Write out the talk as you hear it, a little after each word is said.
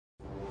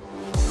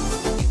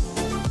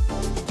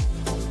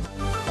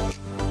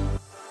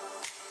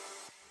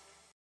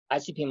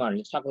ICP monitoring,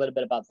 let's talk a little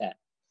bit about that.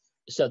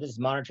 So this is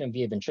monitoring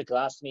via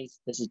ventriculostomies.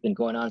 This has been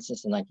going on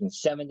since the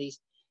 1970s.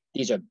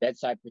 These are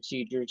bedside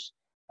procedures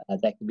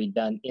that can be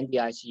done in the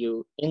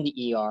ICU, in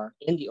the ER,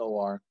 in the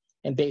OR.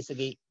 And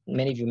basically,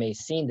 many of you may have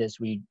seen this.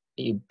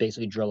 You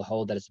basically drill a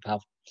hole that is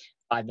about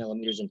 5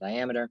 millimeters in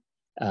diameter,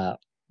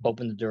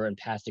 open the door and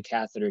pass the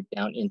catheter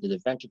down into the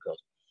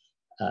ventricles.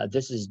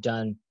 This is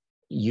done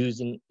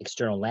using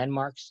external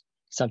landmarks.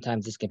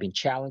 Sometimes this can be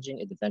challenging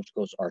if the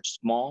ventricles are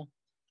small.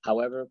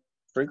 However,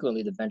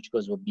 frequently the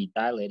ventricles will be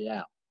dilated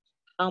out.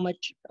 How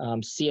much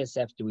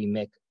CSF do we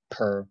make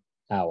per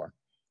hour?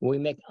 We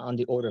make on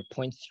the order of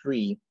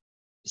 0.3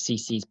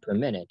 cc's per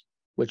minute,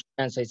 which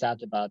translates out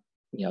to about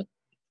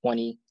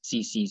 20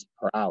 cc's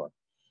per hour.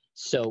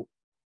 So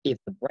if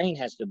the brain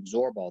has to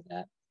absorb all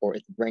that, or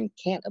if the brain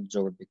can't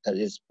absorb it because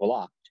it's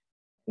blocked,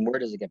 and where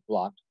does it get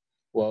blocked?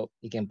 Well,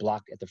 it can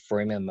block at the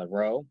foramen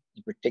Monroe,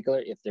 in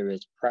particular if there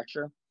is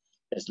pressure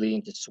that's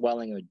leading to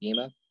swelling or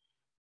edema.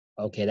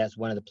 Okay, that's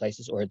one of the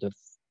places, or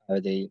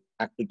the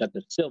aqueduct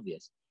of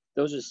Sylvius.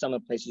 Those are some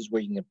of the places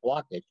where you can get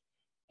blockage.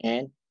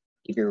 And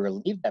if you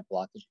relieve that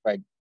blockage by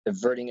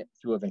diverting it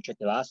through a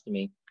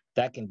ventriculostomy,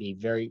 that can be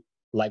very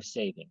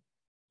life-saving,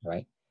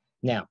 right?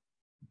 Now,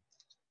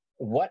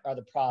 what are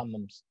the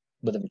problems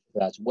with a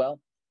ventriculostomy? Well,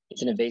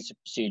 it's an invasive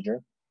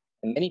procedure,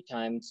 and many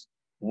times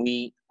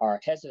we are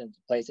hesitant to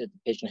place it if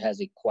the patient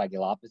has a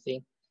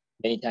coagulopathy.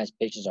 Many times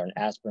patients are on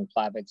aspirin,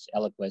 Plavix,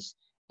 Eliquis,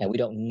 and we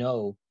don't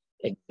know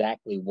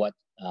exactly what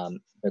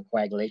their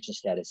coagulation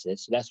status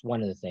is. So that's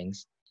one of the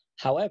things.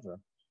 However,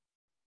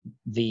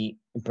 the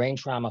Brain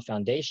Trauma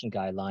Foundation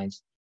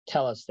guidelines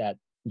tell us that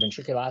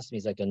ventriculostomy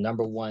is like the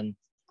 #1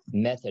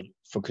 method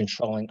for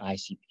controlling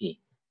ICP.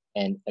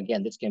 And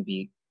again, this can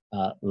be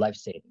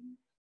life-saving.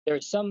 There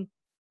are some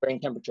brain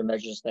temperature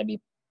measures that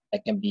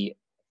can be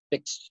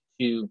fixed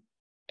to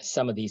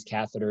some of these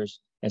catheters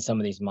and some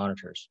of these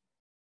monitors.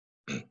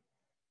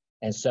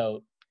 And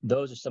so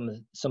those are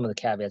some of the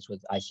caveats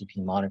with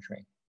ICP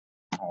monitoring.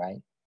 All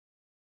right.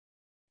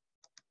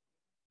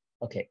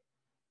 Okay.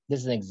 This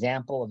is an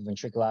example of a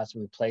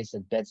ventriculostomy placed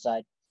at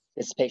bedside.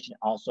 This patient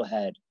also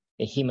had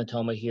a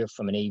hematoma here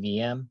from an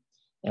AVM.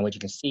 And what you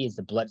can see is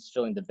the blood is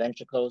filling the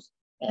ventricles,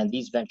 and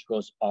these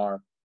ventricles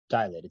are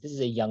dilated. This is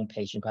a young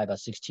patient, probably about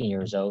 16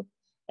 years old.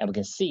 And we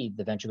can see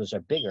the ventricles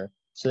are bigger.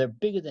 So they're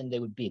bigger than they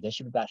would be. They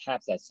should be about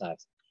half that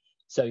size.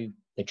 So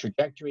the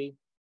trajectory,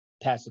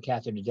 pass the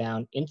catheter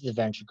down into the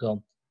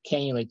ventricle,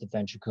 cannulate the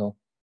ventricle.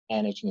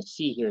 And as you can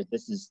see here,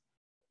 this is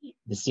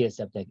the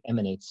CSF that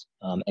emanates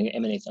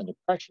under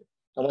pressure.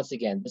 And once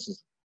again,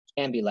 this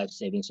can be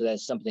life-saving. So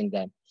that's something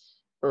that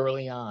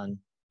early on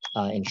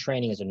in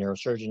training as a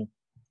neurosurgeon,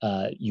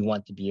 you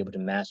want to be able to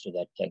master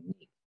that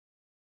technique.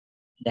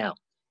 Now,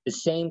 the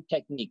same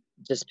technique,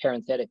 just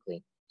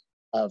parenthetically,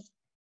 of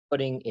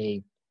putting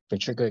a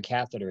ventricular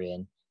catheter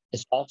in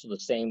is also the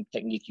same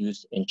technique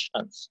used in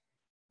shunts.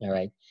 All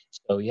right.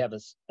 So you have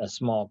a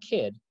small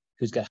kid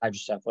who's got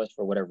hydrocephalus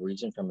for whatever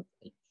reason, from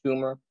a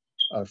tumor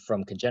or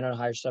from congenital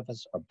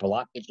hydrocephalus or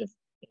blockage of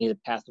any of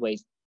the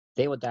pathways,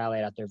 they will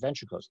dilate out their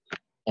ventricles.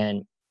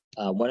 And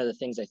one of the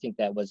things I think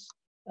that was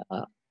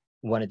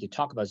wanted to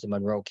talk about is the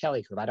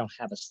Monroe-Kelly curve. I don't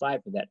have a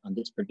slide for that on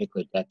this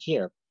particular deck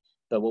here,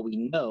 but what we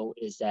know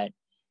is that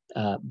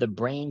the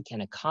brain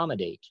can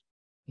accommodate,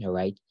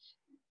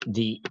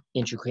 the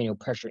intracranial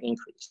pressure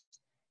increase.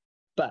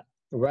 But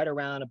right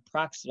around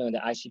approximately the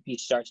ICP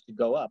starts to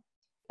go up,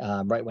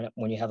 right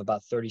when you have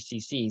about 30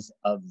 cc's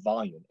of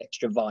volume,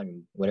 extra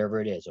volume,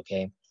 whatever it is,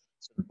 okay?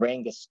 So the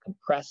brain gets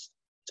compressed,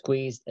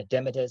 squeezed,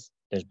 edematous,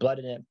 there's blood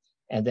in it,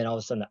 and then all of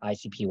a sudden the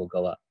ICP will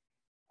go up.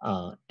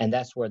 And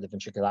that's where the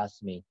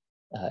ventriculostomy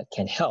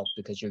can help,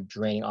 because you're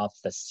draining off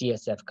the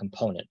CSF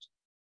component.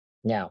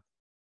 Now,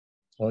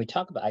 when we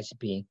talk about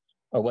ICP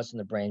or what's in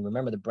the brain,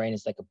 remember the brain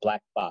is like a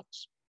black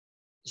box.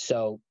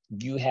 So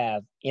you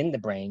have in the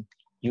brain,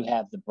 you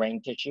have the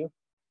brain tissue,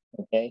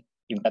 okay?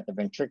 You've got the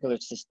ventricular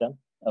system,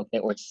 okay,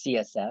 or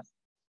CSF,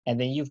 and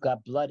then you've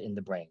got blood in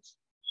the brains.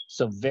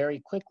 So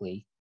very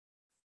quickly,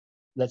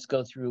 let's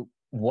go through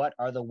what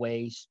are the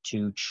ways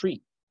to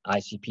treat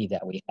ICP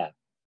that we have.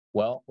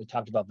 Well, we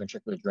talked about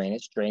ventricular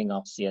drainage, draining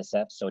off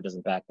CSF so it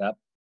doesn't back up.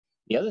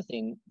 The other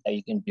thing that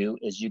you can do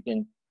is you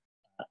can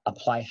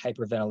apply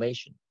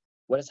hyperventilation.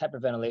 What does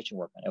hyperventilation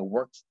work on? It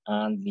works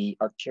on the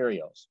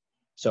arterioles.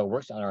 So it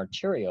works on our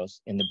arterioles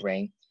in the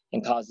brain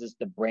and causes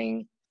the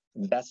brain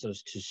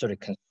vessels to sort of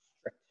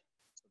constrict.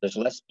 So there's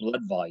less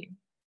blood volume,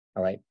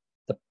 all right?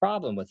 The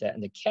problem with that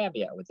and the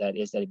caveat with that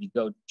is that if you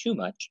go too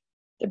much,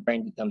 the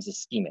brain becomes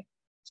ischemic.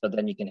 So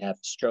then you can have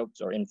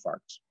strokes or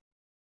infarcts.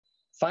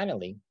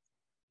 Finally,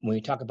 when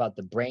we talk about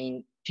the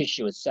brain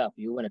tissue itself,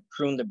 you want to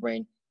prune the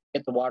brain,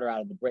 get the water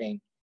out of the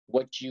brain.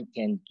 What you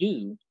can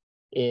do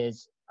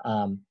is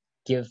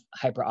give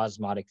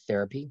hyperosmotic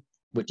therapy,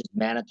 which is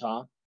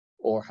mannitol,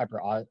 or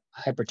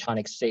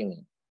hypertonic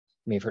saline.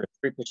 You may have heard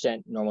of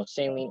 3% normal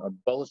saline or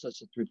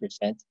boluses of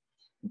 3%.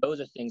 Those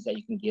are things that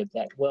you can give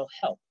that will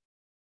help,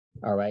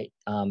 all right?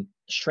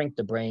 Shrink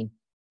the brain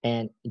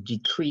and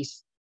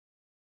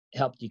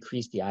help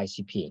decrease the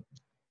ICP,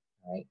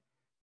 all right?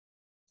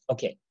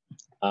 Okay.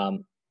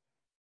 One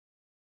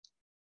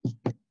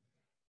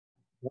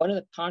of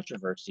the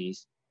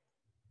controversies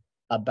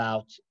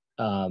about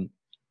ICP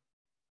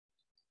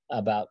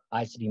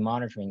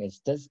monitoring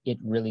is, does it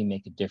really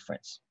make a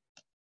difference?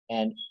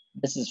 And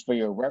this is for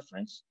your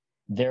reference.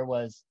 There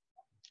was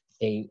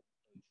a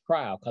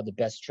trial called the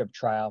Best Trip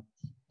trial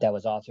that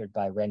was authored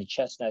by Randy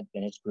Chestnut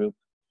and his group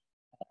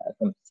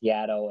from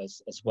Seattle,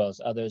 as well as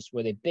others,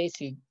 where they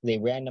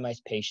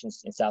randomized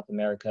patients in South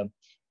America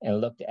and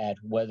looked at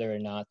whether or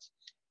not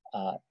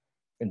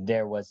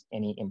there was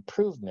any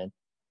improvement,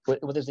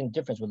 whether there's any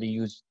difference, whether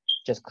you use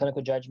just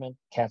clinical judgment,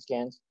 CAT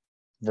scans,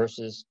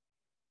 versus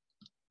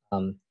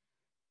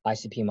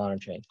ICP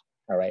monitoring.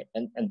 All right,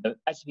 and the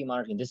ICP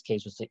monitoring in this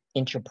case was the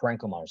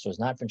intraparenchymal monitor, so it's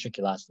not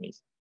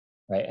ventriculostomies,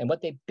 right? And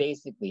what they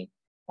basically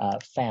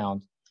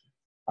found,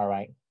 all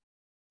right,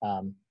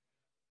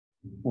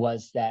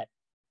 was that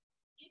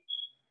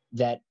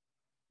there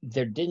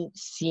didn't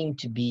seem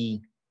to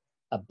be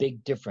a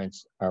big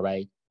difference, all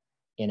right,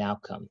 in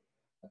outcome.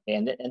 Okay?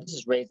 And this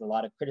has raised a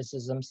lot of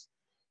criticisms.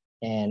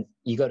 And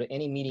you go to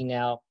any meeting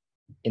now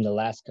in the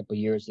last couple of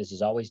years, this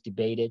is always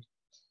debated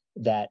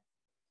that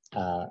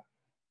does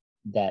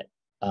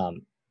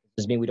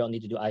it mean we don't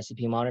need to do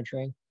ICP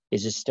monitoring?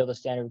 Is this still the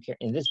standard of care?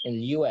 In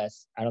the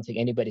US, I don't think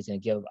anybody's going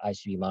to give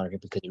ICP monitoring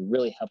because it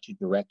really helps you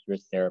direct your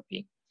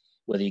therapy.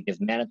 Whether you give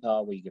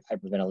mannitol, whether you give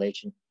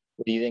hyperventilation,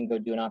 whether you then go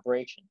do an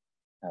operation.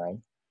 All right.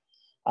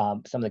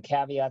 Some of the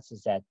caveats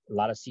is that a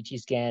lot of CT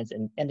scans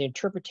and the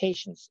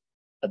interpretations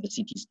of the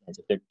CT scans,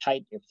 if they're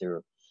tight, if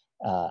they're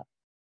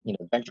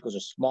ventricles are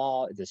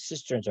small, if the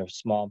cisterns are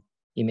small,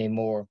 you may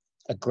more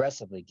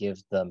aggressively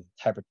give them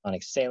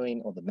hypertonic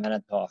saline or the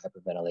mannitol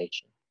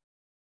hyperventilation.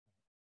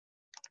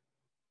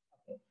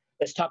 Okay.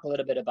 Let's talk a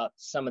little bit about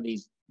some of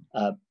these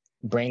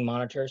brain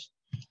monitors.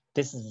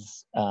 This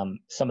is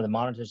some of the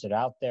monitors that are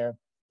out there.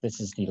 This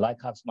is the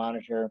Lycox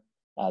monitor.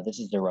 This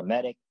is the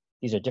Rometic.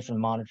 These are different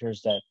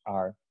monitors that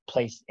are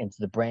placed into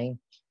the brain.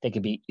 They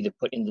could be either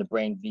put into the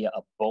brain via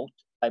a bolt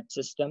type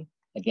system.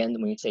 Again,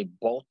 when you say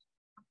bolt,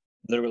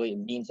 literally it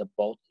means a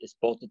bolt. It's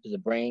bolted to the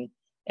brain,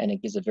 and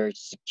it gives a very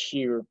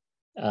secure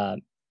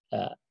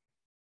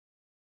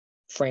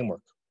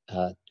framework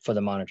for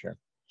the monitor.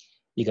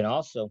 You can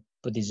also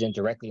put these in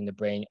directly in the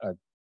brain or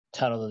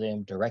tunnel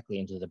them directly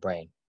into the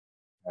brain.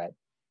 All right.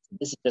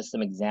 This is just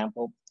some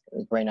example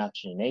of brain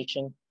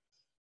oxygenation.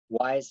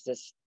 Why is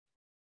this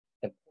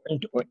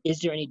important, or is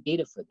there any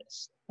data for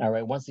this? All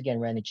right. Once again,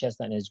 Randy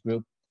Chestnut and his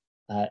group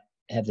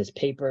have this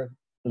paper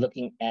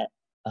looking at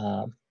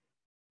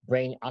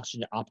brain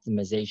oxygen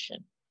optimization.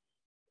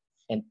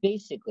 And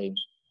basically,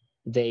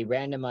 they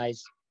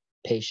randomize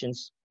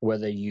patients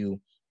whether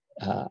you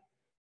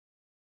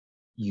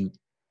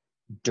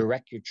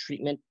direct your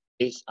treatment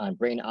based on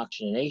brain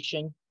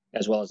oxygenation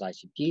as well as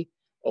ICP,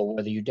 or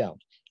whether you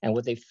don't. And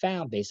what they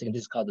found, basically, and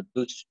this is called the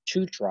Boost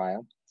 2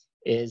 trial,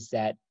 is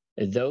that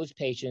those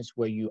patients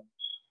where you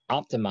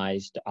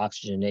optimize the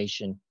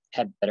oxygenation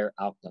had better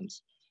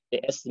outcomes. They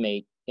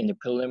estimate in the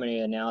preliminary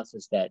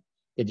analysis that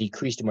they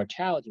decreased the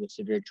mortality with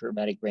severe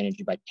traumatic brain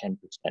injury by 10%,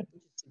 which is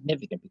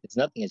significant because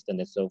nothing has done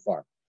this so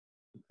far.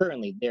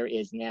 Currently, there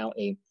is now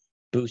a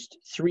Boost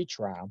 3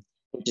 trial,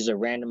 which is a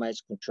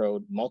randomized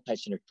controlled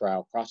multi-center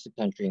trial across the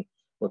country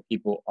where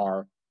people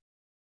are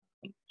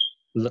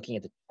looking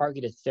at the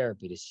targeted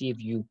therapy to see if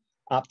you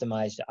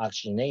optimize the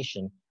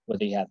oxygenation,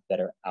 whether you have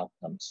better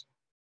outcomes.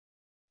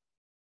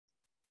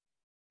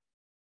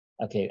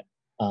 Okay,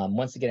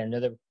 once again,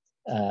 another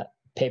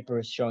paper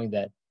is showing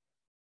that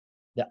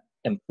the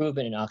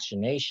improvement in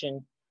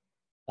oxygenation,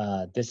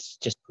 this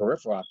just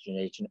peripheral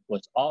oxygenation,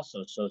 was also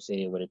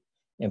associated with an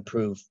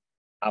improved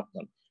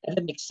outcome. And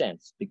that makes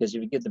sense because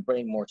if you give the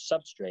brain more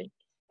substrate,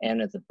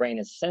 and if the brain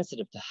is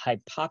sensitive to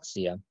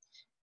hypoxia,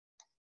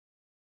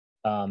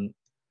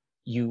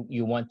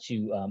 you want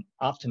to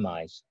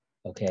optimize,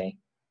 okay,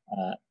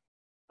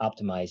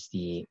 optimize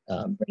the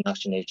brain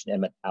oxygenation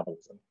and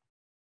metabolism.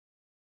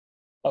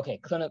 Okay,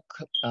 clinical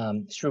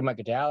cerebral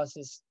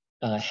microdialysis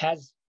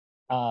has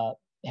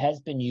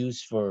been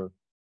used for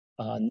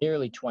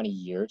nearly 20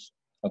 years.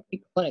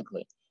 Okay,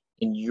 clinically,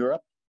 in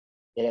Europe,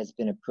 it has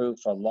been approved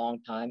for a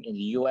long time. In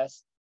the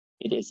U.S.,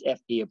 it is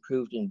FDA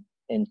approved in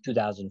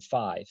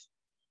 2005.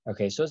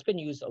 Okay, so it's been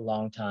used a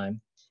long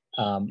time.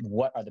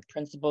 What are the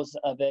principles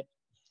of it?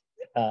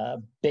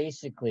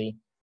 Basically,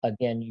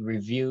 again, you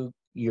review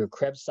your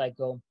Krebs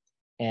cycle,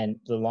 and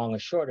the long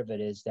and short of it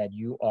is that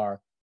you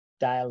are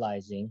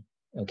dialyzing,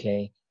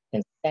 okay,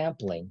 and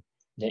sampling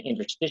the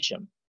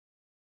interstitium.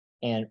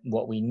 And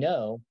what we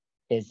know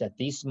is that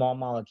these small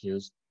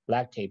molecules,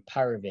 lactate,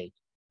 pyruvate,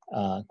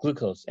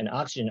 glucose, and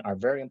oxygen are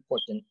very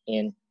important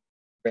in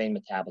brain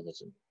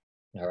metabolism,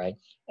 all right?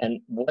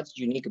 And what's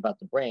unique about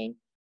the brain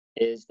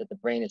is that the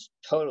brain is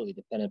totally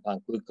dependent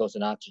upon glucose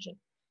and oxygen.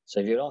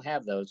 So if you don't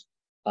have those,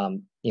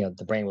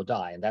 the brain will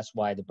die. And that's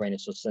why the brain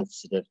is so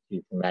sensitive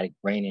to traumatic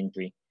brain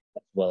injury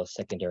as well as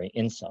secondary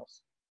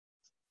insults.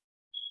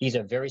 These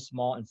are very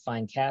small and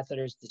fine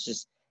catheters. This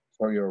is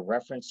for your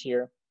reference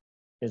here.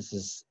 This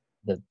is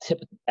The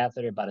tip of the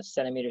catheter, about a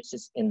centimeter,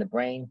 sits in the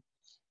brain.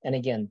 And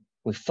again,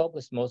 we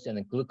focus mostly on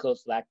the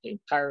glucose, lactate,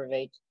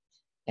 pyruvate.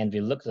 And if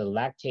you look at the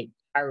lactate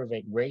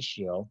pyruvate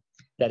ratio,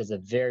 that is a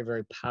very,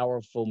 very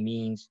powerful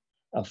means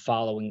of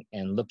following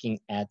and looking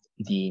at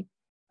the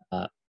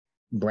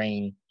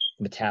brain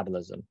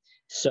metabolism.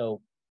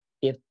 So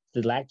if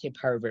the lactate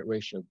pyruvate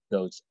ratio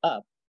goes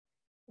up,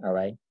 all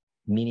right,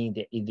 meaning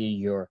that either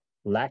your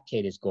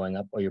lactate is going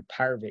up or your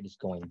pyruvate is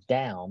going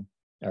down,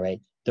 all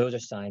right, those are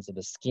signs of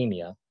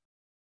ischemia.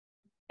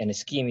 And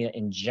ischemia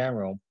in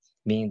general,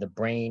 meaning the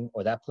brain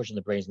or that portion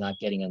of the brain is not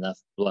getting enough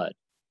blood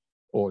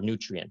or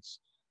nutrients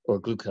or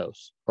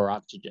glucose or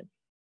oxygen.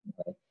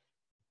 Okay?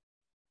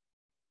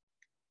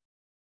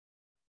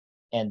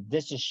 And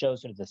this just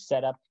shows sort of the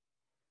setup.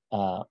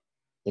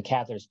 The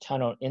catheter is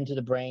tunneled into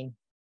the brain,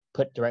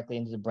 put directly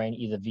into the brain,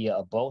 either via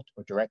a bolt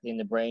or directly in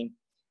the brain.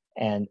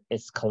 And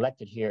it's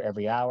collected here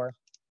every hour.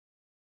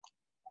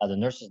 The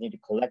nurses need to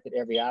collect it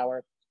every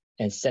hour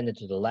and send it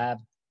to the lab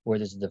where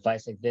there's a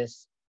device like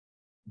this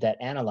that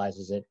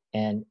analyzes it.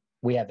 And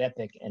we have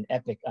Epic, and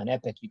on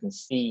Epic, you can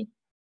see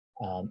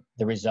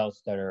the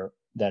results that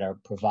are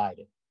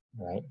provided,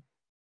 right?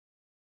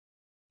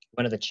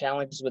 One of the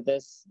challenges with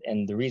this,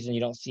 and the reason you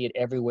don't see it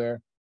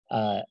everywhere,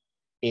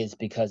 is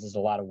because there's a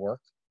lot of work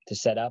to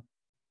set up.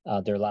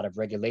 There are a lot of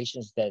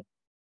regulations that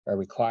are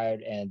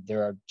required, and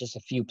there are just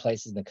a few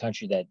places in the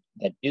country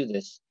that do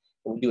this.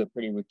 But we do it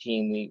pretty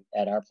routinely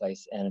at our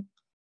place. And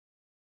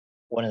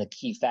one of the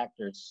key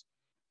factors,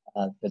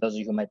 for those of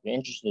you who might be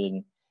interested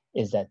in,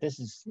 is that this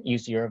is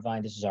UC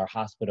Irvine, this is our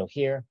hospital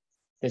here,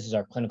 this is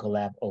our clinical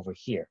lab over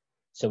here.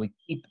 So we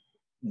keep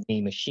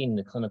the machine in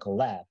the clinical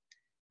lab.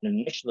 And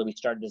initially, we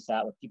started this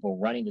out with people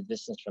running the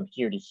distance from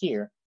here to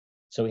here.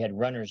 So we had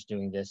runners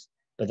doing this,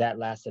 but that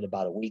lasted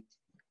about a week.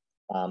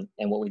 And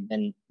what we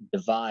then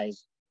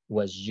devised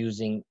was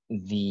using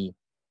the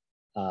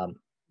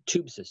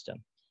tube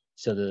system.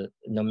 So the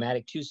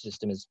pneumatic tube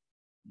system is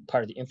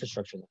part of the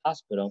infrastructure of the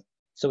hospital.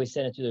 So we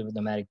send it through the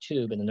pneumatic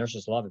tube, and the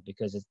nurses love it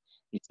because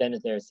you send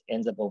it there, it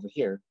ends up over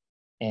here,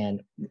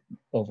 and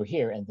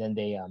then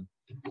they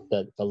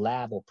the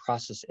lab will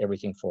process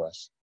everything for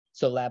us.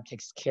 So the lab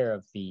takes care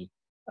of the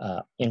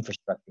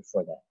infrastructure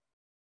for that.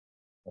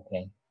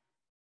 Okay.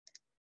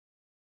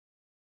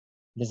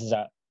 This is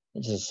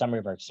a summary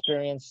of our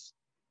experience.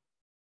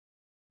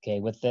 Okay,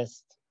 with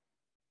this,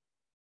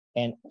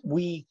 and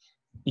we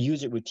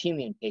use it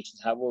routinely in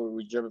patients. However,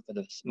 we reserve it for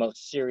the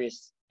most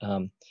serious,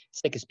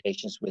 sickest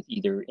patients with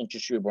either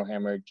intracerebral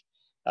hemorrhage,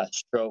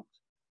 stroke,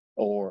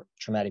 or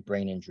traumatic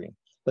brain injury,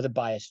 with a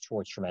bias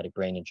towards traumatic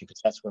brain injury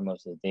because that's where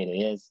most of the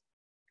data is.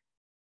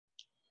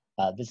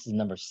 This is the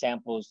number of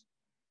samples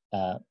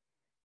that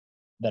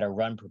are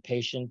run per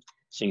patient.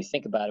 So you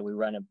think about it, we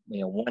run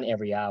one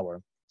every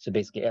hour. So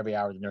basically every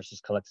hour the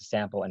nurses collect a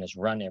sample and it's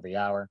run every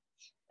hour.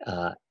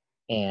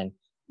 And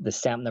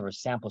the number of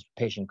samples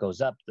per patient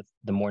goes up,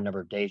 the more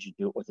number of days you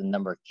do it with the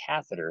number of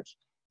catheters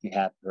you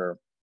have per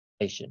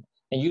patient.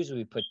 And usually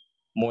we put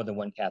more than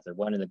one catheter,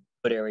 one in the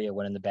good area,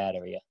 one in the bad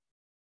area.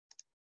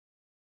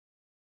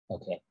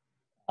 Okay.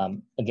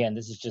 Again,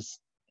 this is just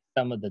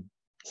some of the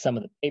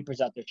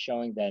papers out there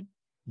showing that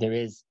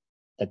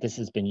this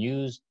has been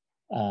used.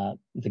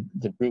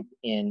 The group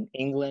in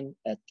England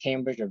at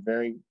Cambridge are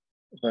very,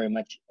 very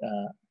much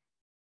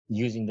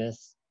using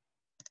this.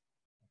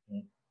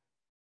 Okay.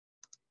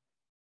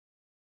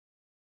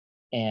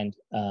 And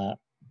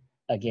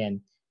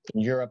again,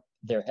 in Europe,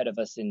 they're ahead of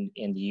us in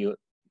the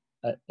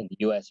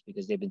U.S.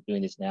 because they've been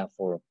doing this now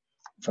for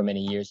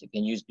many years. It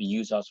can be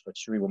used also for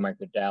cerebral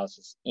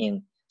microdialysis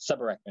in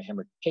subarachnoid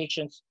hemorrhage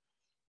patients.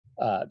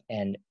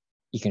 And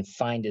you can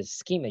find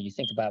ischemia. You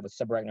think about with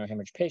subarachnoid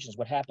hemorrhage patients,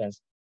 what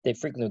happens? They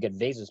frequently get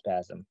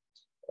vasospasm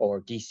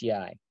or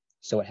DCI.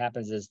 So what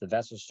happens is the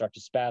vessels start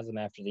to spasm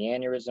after the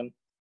aneurysm,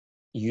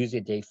 usually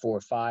at day 4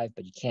 or 5,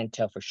 but you can't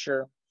tell for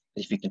sure.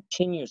 But if you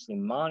continuously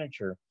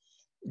monitor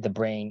the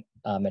brain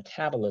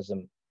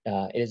metabolism,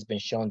 it has been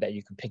shown that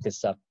you can pick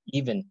this up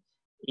even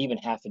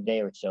half a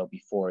day or so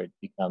before it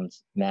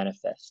becomes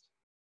manifest.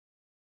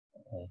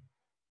 Okay.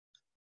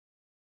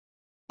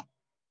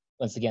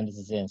 Once again, this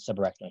is in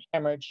subarachnoid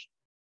hemorrhage,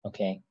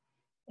 okay?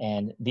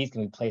 And these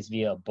can be placed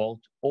via a bolt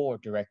or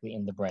directly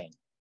in the brain,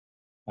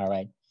 all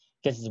right?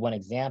 This is one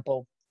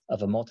example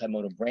of a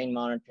multimodal brain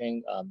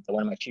monitoring that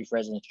one of my chief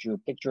residents drew a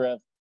picture of.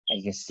 And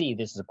you can see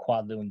this is a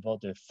quad lumen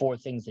bolt. There are 4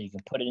 things that you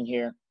can put in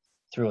here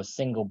through a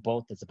single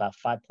bolt that's about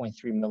 5.3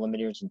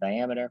 millimeters in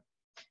diameter.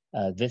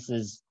 This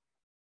is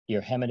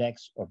your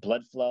Hemodex or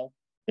blood flow.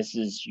 This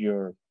is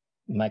your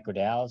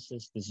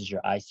microdialysis. This is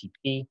your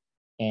ICP.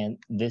 And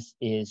this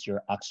is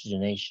your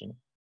oxygenation.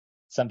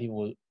 Some people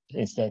will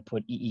instead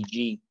put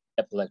EEG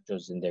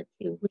electrodes in there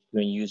too, which is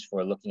being used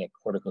for looking at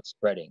cortical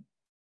spreading.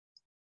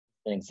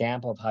 An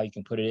example of how you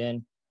can put it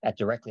in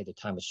directly at the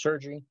time of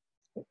surgery.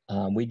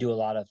 We do a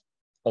lot of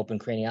open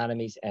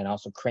craniotomies and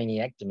also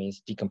craniectomies,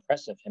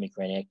 decompressive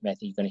hemicraniectomy. I think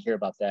you're going to hear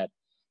about that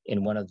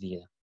in one of the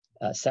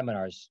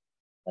seminars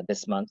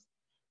this month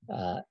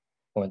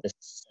or this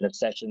set of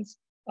sessions.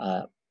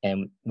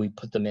 And we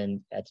put them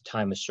in at the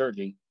time of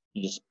surgery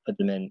You just put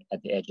them in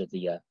at the edge of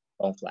the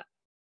bone flap.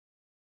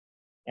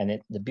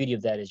 And the beauty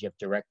of that is you have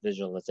direct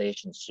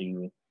visualization, so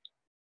you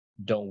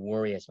don't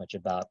worry as much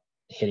about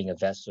hitting a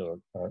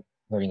vessel or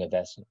hurting a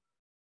vessel.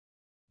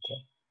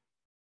 Okay.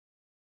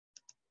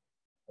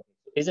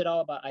 Is it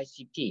all about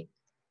ICP?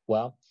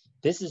 Well,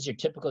 this is your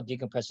typical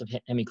decompressive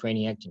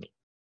hemicraniectomy.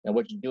 And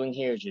what you're doing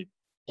here is you're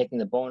taking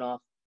the bone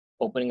off,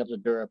 opening up the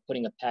dura,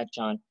 putting a patch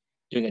on,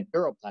 doing a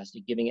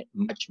duroplasty, giving it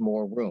much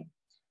more room.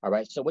 All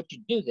right. So what you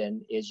do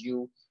then is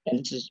and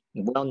this is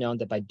well known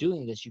that by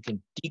doing this, you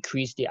can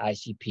decrease the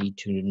ICP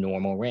to the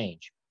normal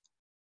range.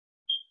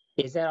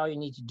 Is that all you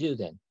need to do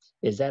then?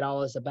 Is that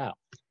all it's about?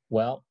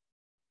 Well,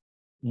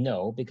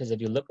 no, because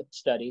if you look at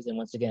studies, and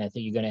once again, I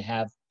think you're going to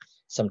have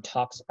some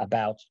talks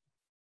about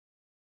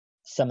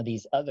some of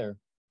these other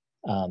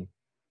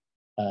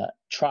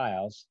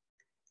trials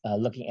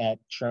looking at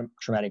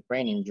traumatic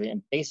brain injury.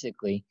 And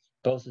basically,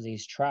 both of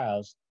these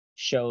trials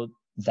showed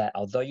that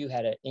although you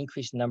had an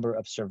increased number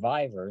of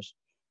survivors,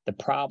 the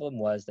problem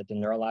was that the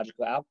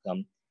neurological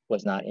outcome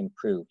was not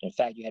improved. In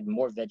fact, you had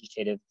more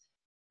vegetative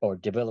or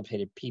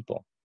debilitated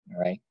people,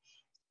 all right?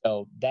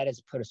 So that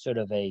has put a sort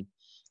of a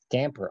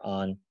damper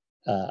on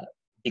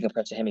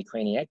decompressive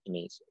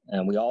hemicraniectomies.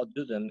 And we all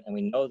do them, and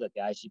we know that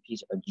the ICPs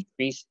are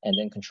decreased and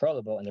then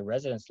controllable, and the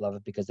residents love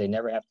it because they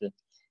never have to,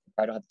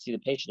 I don't have to see the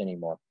patient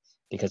anymore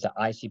because the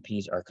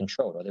ICPs are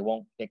controlled, or they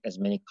won't take as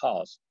many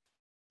calls.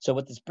 So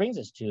what this brings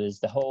us to is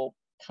the whole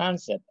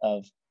concept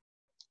of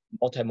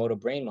multimodal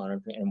brain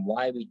monitoring and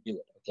why we do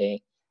it,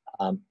 okay?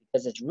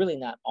 Because it's really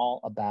not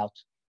all about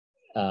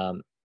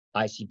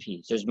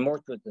ICPs. There's more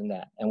to it than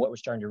that. And what we're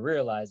starting to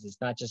realize is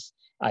not just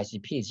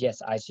ICPs.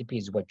 Yes, ICPs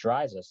is what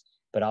drives us,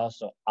 but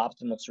also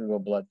optimal cerebral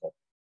blood flow,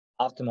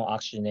 optimal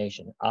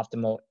oxygenation,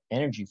 optimal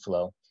energy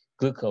flow,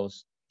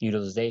 glucose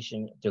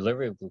utilization,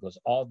 delivery of glucose.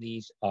 All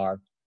these are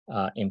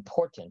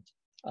important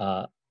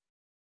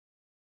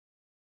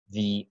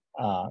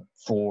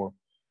for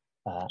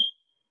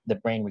the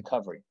brain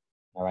recovery,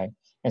 all right?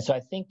 And so I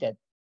think that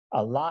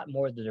a lot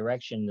more of the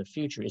direction in the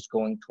future is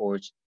going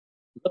towards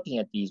looking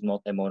at these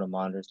multimodal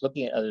monitors,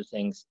 looking at other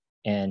things,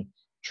 and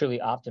truly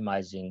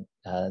optimizing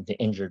the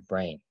injured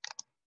brain.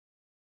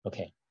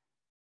 Okay.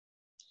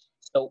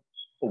 So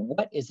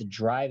what is the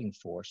driving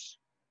force,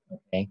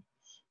 okay,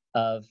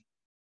 of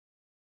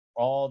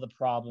all the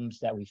problems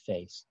that we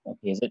face?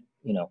 Okay, is it,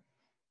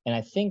 and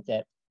I think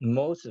that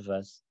most of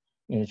us,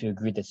 if you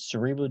agree that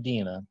cerebral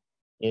edema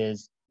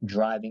is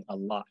driving a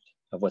lot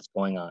of what's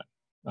going on,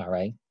 all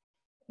right?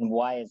 And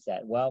why is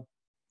that? Well,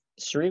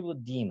 cerebral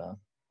edema,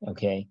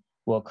 okay,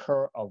 will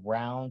occur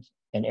around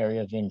an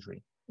area of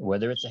injury,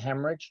 whether it's a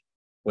hemorrhage,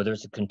 whether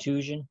it's a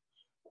contusion,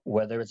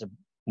 whether it's a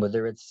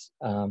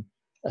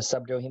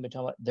subdural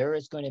hematoma. There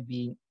is going to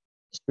be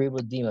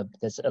cerebral edema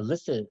that's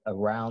elicited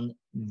around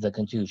the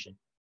contusion,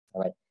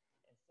 all right?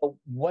 So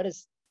what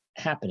is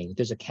happening?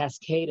 There's a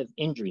cascade of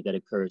injury that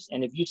occurs,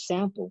 and if you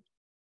sample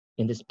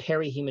in this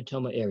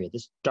perihematoma area,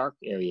 this dark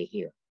area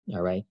here,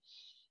 all right,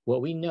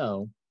 what we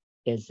know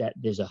is that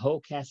there's a whole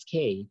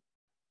cascade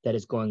that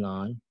is going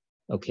on,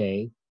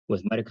 okay,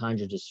 with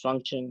mitochondrial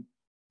dysfunction,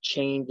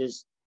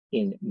 changes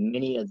in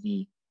many of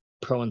the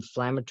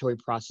pro-inflammatory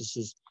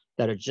processes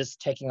that are just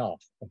taking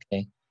off,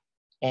 okay?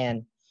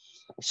 And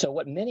so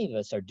what many of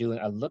us are doing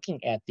are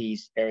looking at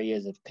these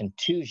areas of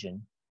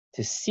contusion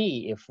to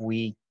see if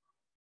we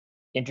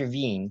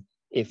intervene,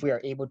 if we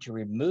are able to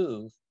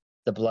remove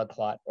the blood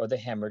clot or the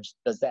hemorrhage.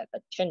 Does that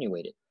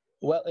attenuate it?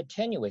 Well, it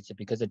attenuates it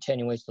because it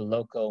attenuates the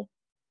local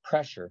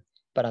pressure.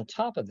 But on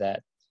top of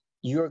that,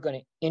 you're going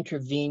to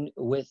intervene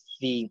with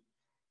the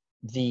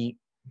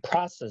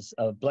process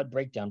of blood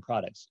breakdown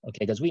products, okay?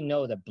 Because we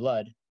know that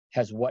blood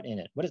has what in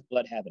it? What does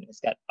blood have in it? It's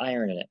got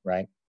iron in it,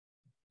 right?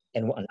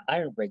 And when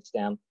iron breaks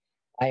down,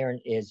 iron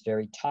is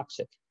very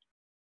toxic.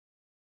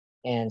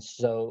 And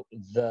so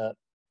the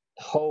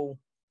whole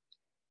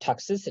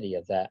toxicity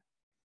of that,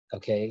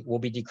 okay, will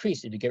be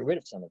decreased if you get rid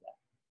of some of that.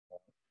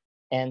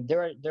 And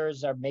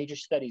there's major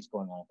studies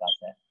going on about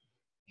that.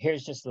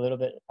 Here's just a little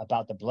bit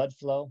about the blood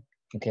flow.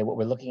 Okay, what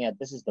we're looking at,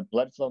 this is the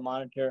blood flow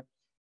monitor,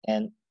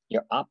 and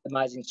you're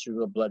optimizing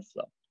cerebral blood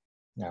flow,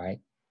 all right?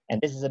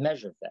 And this is a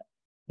measure of that.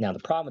 Now, the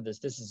problem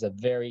with this is a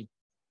very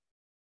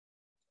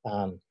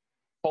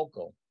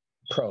focal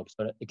probe,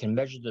 so that it can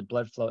measure the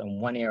blood flow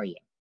in one area.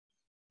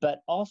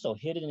 But also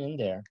hidden in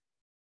there,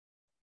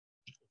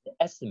 the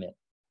estimate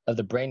of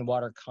the brain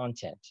water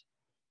content,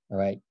 all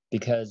right?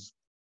 Because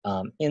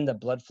in the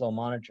blood flow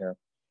monitor,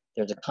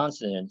 there's a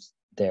constant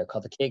there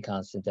called the K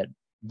constant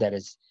that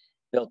is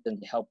built in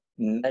to help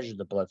measure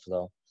the blood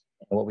flow.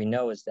 And what we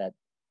know is that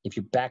if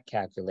you back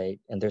calculate,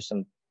 and there's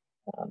some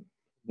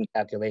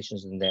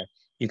calculations in there,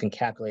 you can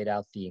calculate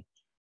out the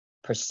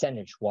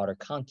percentage water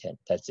content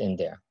that's in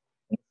there.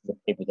 And this is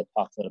a paper that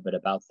talks a little bit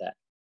about that.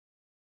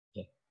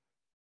 Okay.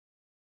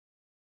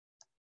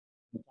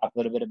 We talk a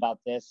little bit about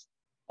this,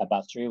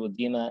 about cerebral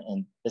edema,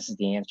 and this is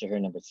the answer here,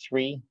 number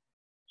 3.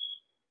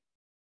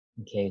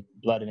 Okay,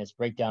 blood and its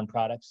breakdown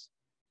products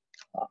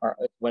are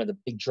one of the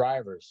big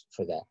drivers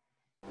for that.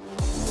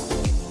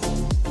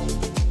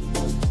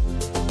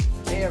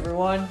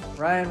 everyone,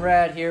 Ryan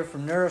Rad here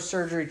from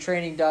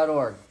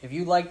neurosurgerytraining.org. If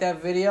you like that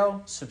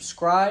video,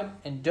 subscribe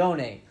and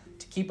donate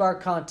to keep our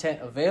content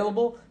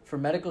available for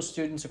medical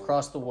students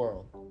across the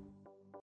world.